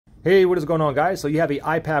Hey, what is going on, guys? So you have the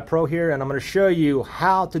iPad Pro here, and I'm going to show you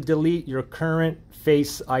how to delete your current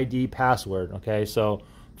Face ID password. Okay, so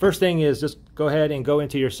first thing is just go ahead and go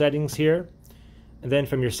into your settings here, and then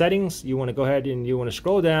from your settings you want to go ahead and you want to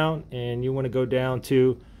scroll down and you want to go down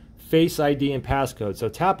to Face ID and passcode. So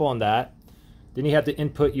tap on that, then you have to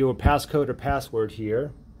input your passcode or password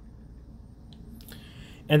here,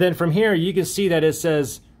 and then from here you can see that it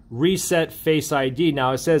says Reset Face ID.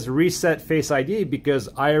 Now it says Reset Face ID because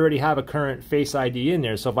I already have a current Face ID in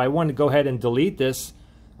there. So if I want to go ahead and delete this,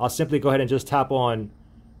 I'll simply go ahead and just tap on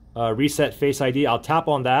Reset Face ID. I'll tap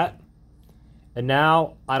on that, and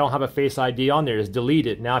now I don't have a Face ID on there. It's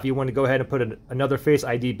deleted. Now if you want to go ahead and put another Face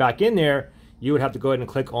ID back in there, you would have to go ahead and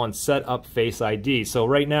click on Set Up Face ID. So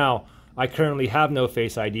right now I currently have no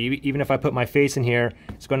Face ID. Even if I put my face in here,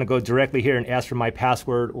 it's going to go directly here and ask for my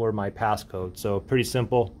password or my passcode. So pretty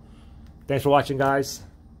simple. Thanks for watching, guys.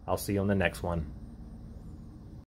 I'll see you on the next one.